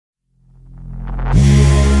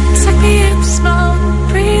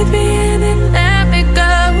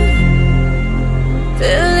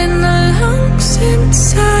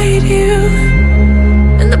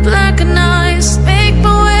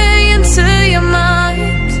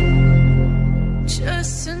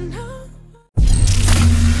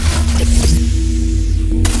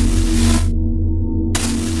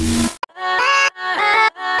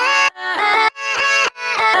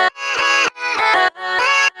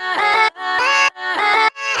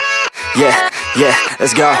yeah,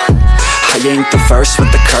 let's go. I ain't the first with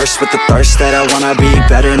the curse, with the thirst that I wanna be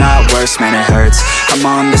better, not worse, man it hurts. I'm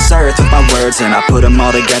on this earth with my words and I put them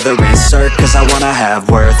all together, insert, cause I wanna have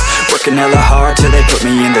worth. Working hella hard till they put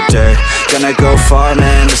me in the dirt. Gonna go far,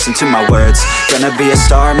 man, listen to my words. Gonna be a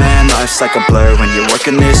star, man, life's like a blur. When you're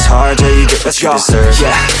working this hard, yeah, you get what you deserve.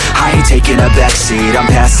 Yeah, I ain't taking a backseat, I'm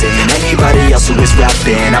passing anybody else who is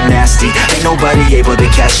rapping. I'm nasty, ain't nobody able to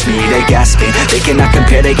catch me. They gasping, they cannot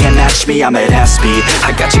compare, they can't match me. I'm at half speed,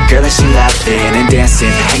 I got your girl and she laughing and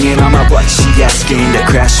dancing, hanging on my butt, she asking to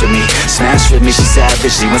crash with me, smash with me, she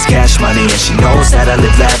savage, she wants cash money, and she knows that I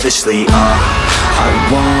live lavishly. I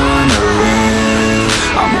wanna live,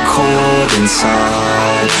 I'm cold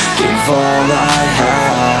inside, give all I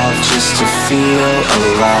have just to feel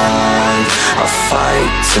alive. I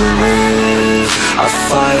fight to live, I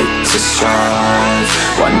fight to strive,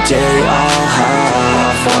 one day I'll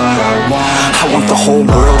have what I want. I want the whole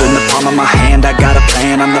world in the palm of my hand, I got a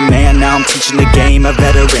plan, I'm the man, now I'm teaching the game, a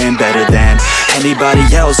veteran, better than anybody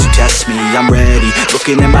else who tests me. I'm ready,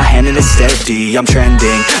 looking at my hand and it's steady. I'm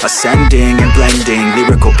trending, ascending and blending,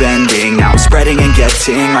 lyrical bending. Now I'm spreading and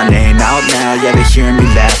getting my name out now. Yeah, they hearing me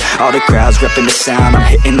laugh, all the crowds repping the sound. I'm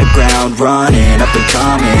hitting the ground, running, up and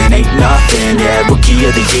coming, ain't nothing. Yeah, rookie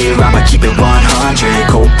of the year, I'ma keep it 100.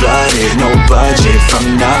 Cold-blooded, no budget, from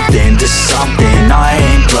nothing to something. I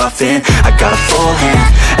ain't bluffing, I got a full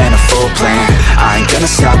hand and a full plan. I ain't gonna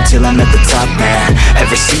stop till I'm at the top, man.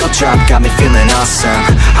 Every single drop got me feeling awesome.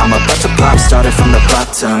 I'm about to pop, started from the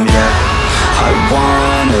bottom, yeah. I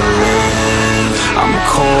wanna live, I'm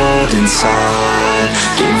cold inside,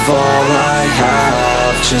 give all I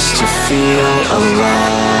have just to feel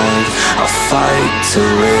alive. I fight to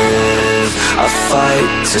live, I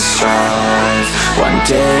fight to strive, one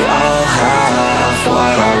day I'll have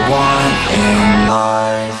what I want in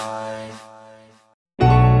life.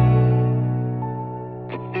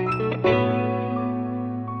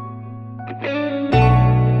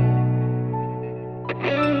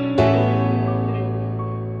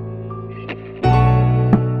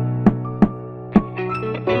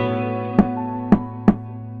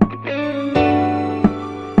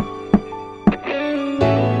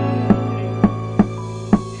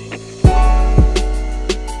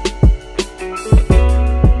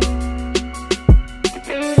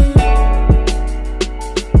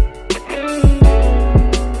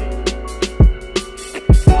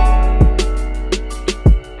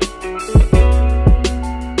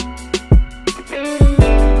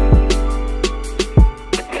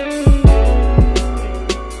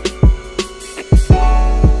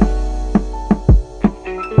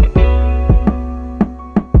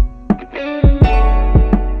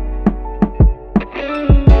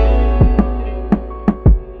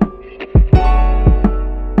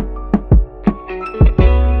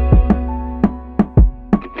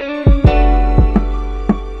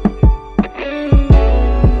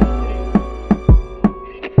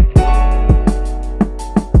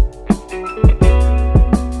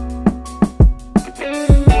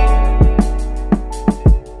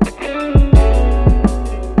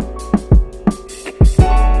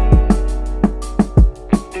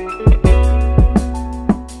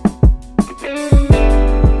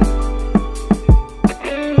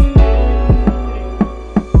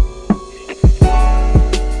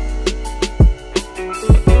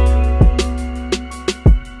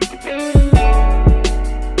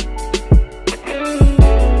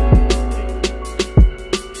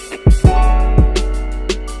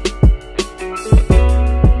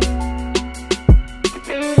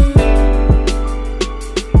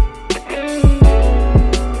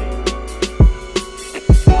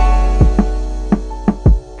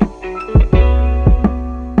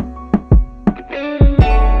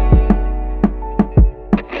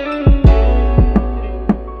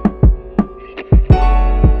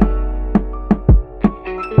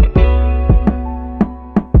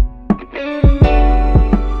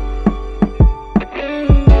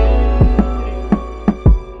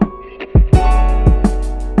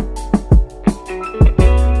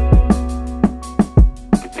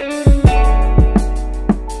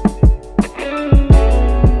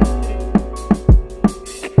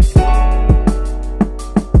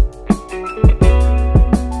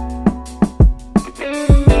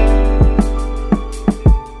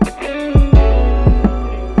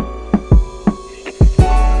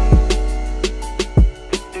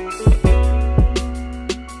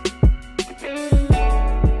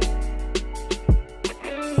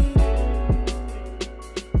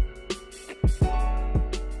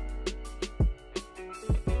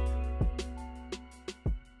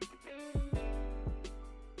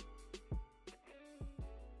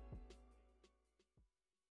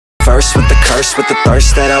 first with the curse, with the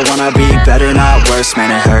thirst that I wanna be better, not worse. Man,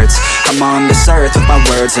 it hurts. I'm on this earth with my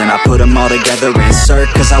words, and I put them all together, insert,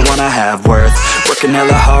 cause I wanna have worth. Working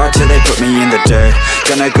hella hard till they put me in the dirt.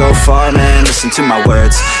 Gonna go far, man, listen to my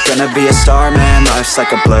words. Gonna be a star, man, life's like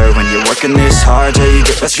a blur. When you're working this hard, yeah, you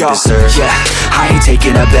get what you deserve. Yeah, I ain't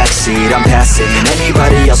taking a backseat, I'm passing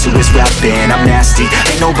anybody else who is rapping. I'm nasty,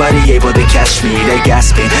 ain't nobody able to catch me. They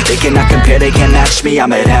gasping, they cannot compare, they can't match me. I'm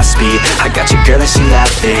at half speed, I got your girl and she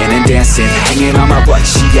laughing and dancing, hanging on my butt,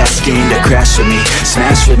 she asking to crash with me,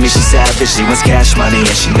 smash with me. She savage, she wants cash money,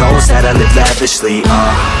 and she knows that I live lavishly.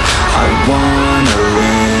 I wanna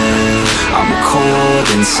live, I'm cold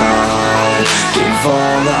inside. Give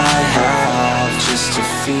all I have just to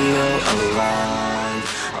feel alive.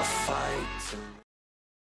 I'll fight to...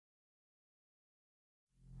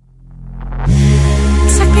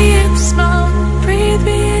 Take me in the snow.